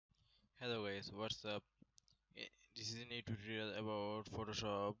Hello guys, what's up? This is a new tutorial about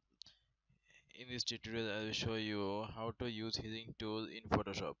Photoshop. In this tutorial, I will show you how to use healing tool in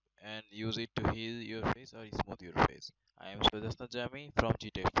Photoshop and use it to heal your face or smooth your face. I am Swajasna Jami from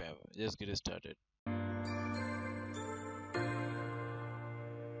GTech Fam. Let's get started.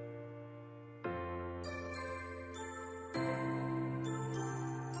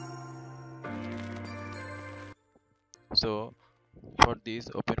 So for this,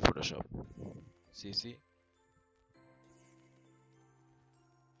 open Photoshop, CC,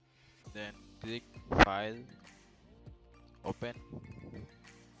 then click File, Open,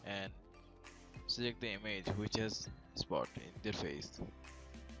 and select the image which has spot in their face.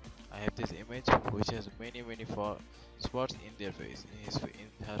 I have this image which has many spots in their face,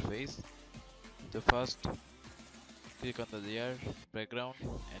 in her face. So first click on the layer background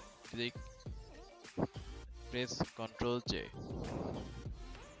and press Ctrl J.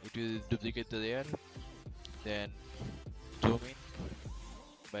 It will duplicate the layer. Then zoom in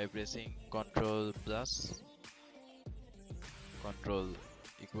by pressing Ctrl plus, Ctrl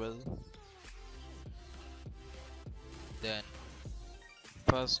equal. Then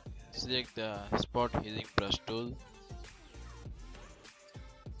first select the spot healing brush tool.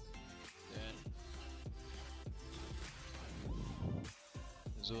 Then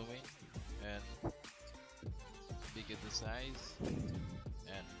zoom in and pick the size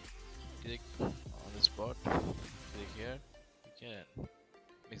and click on the spot. Click here. You can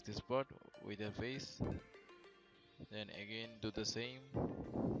mix the spot with the face. Then again do the same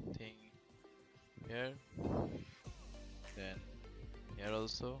thing here. Then here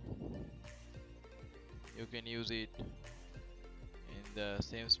also. You can use it in the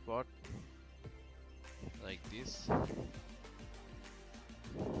same spot like this.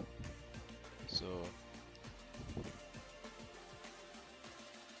 So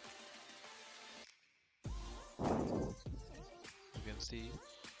you can see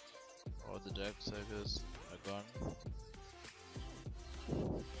all the dark circles are gone.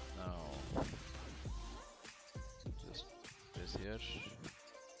 Now just press here,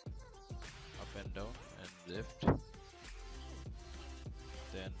 up and down and left.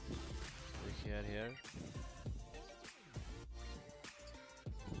 Then click here.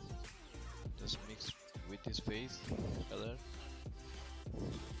 Just mix with his face color.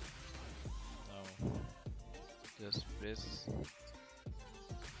 Now just press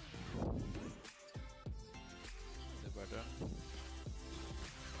the button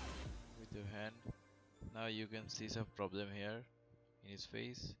with your hand. Now you can see some problem here in his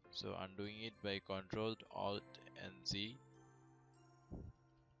face, so undoing it by Ctrl Alt and Z.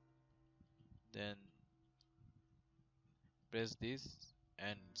 Then press this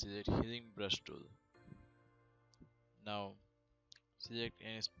and select healing brush tool. Now select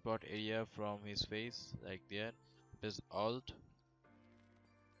any spot area from his face like that. Press Alt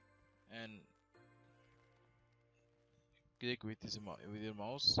and click with your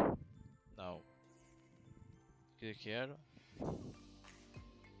mouse. Now click here.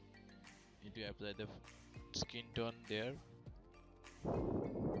 Need to apply the skin tone there.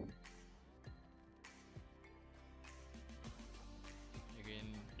 Again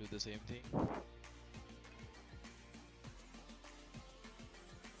do the same thing.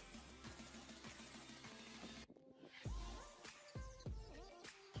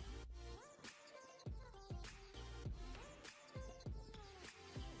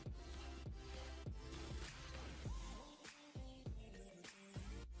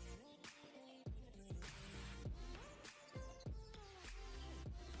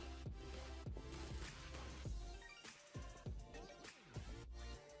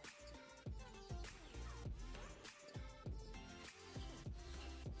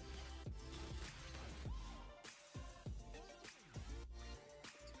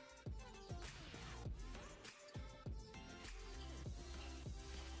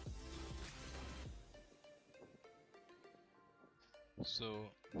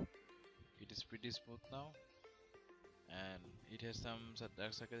 So it is pretty smooth now, and it has some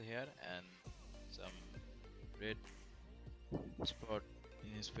dark circle here and some red spot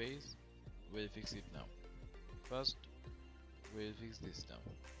in his face. We'll fix it now. First we'll fix this now.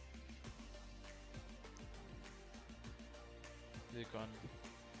 Click on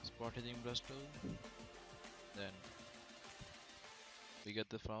spot healing brush tool, then we get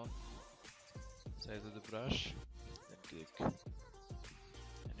the front size of the brush, then click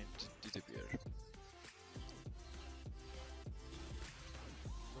and it disappears.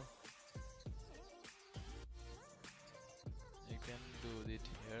 You can do it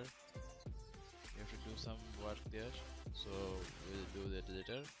here. You have to do some work there, so we'll do that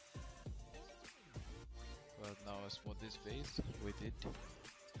later. But now smooth this face with it.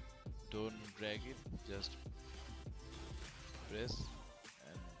 Don't drag it, just press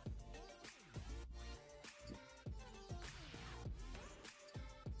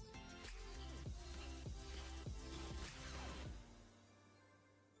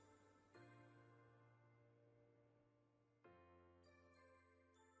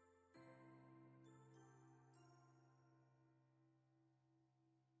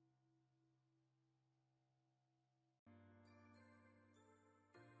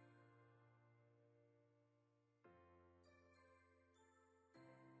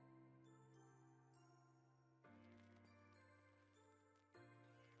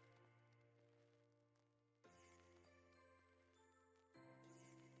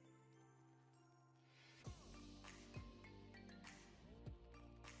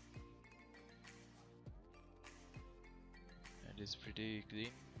and it's pretty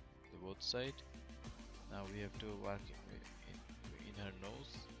clean the both side. Now we have to work in her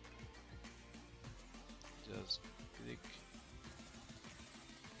nose. Just click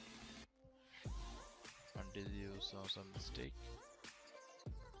until you saw some mistake.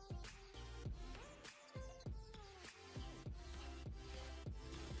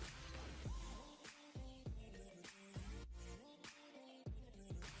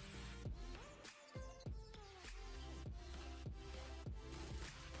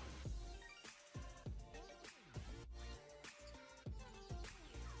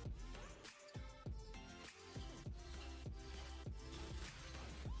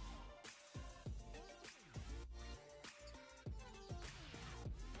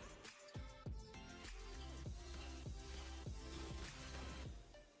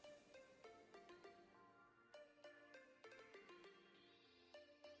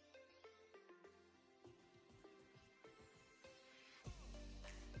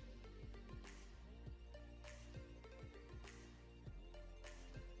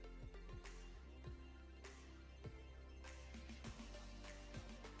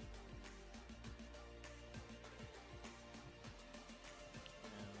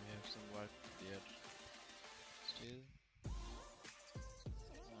 Some work there still.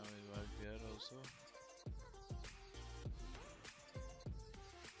 Now we work there also.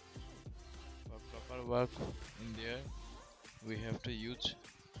 For proper work in there, we have to use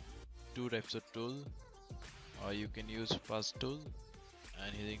two types of tool, or you can use first tool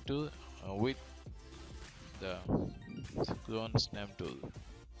and healing tool with the clone snap tool.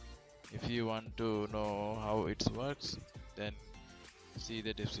 If you want to know how it works, then see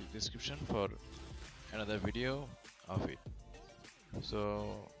the description for another video of it.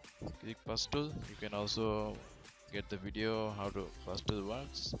 So click first tool. You can also get the video how to first tool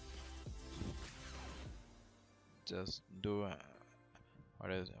works. Just do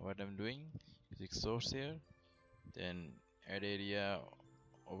what I'm doing. Click source here, then add area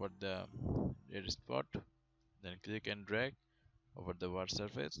over the red spot, then click and drag over the white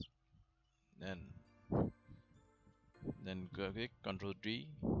surface, then click Ctrl D.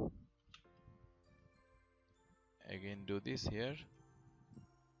 Again do this here,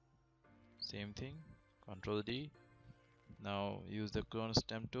 same thing, Ctrl D. Now use the clone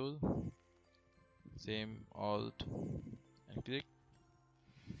stamp tool, same Alt and click.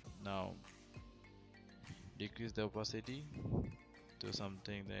 Now decrease the opacity to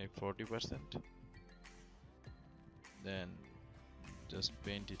something like 40%, then just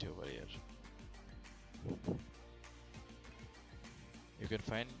paint it over here. You can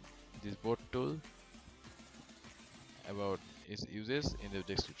find this both tool about its uses in the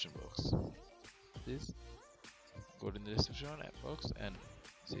description box. Please go to the description box and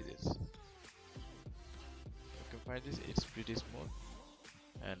see this. You can find this, it's pretty smooth,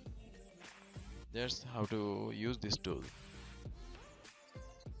 and that's how to use this tool.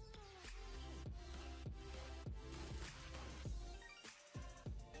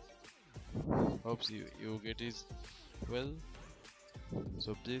 Hopes you get it well.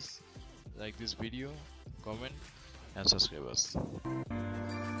 So please like this video, comment and subscribe us.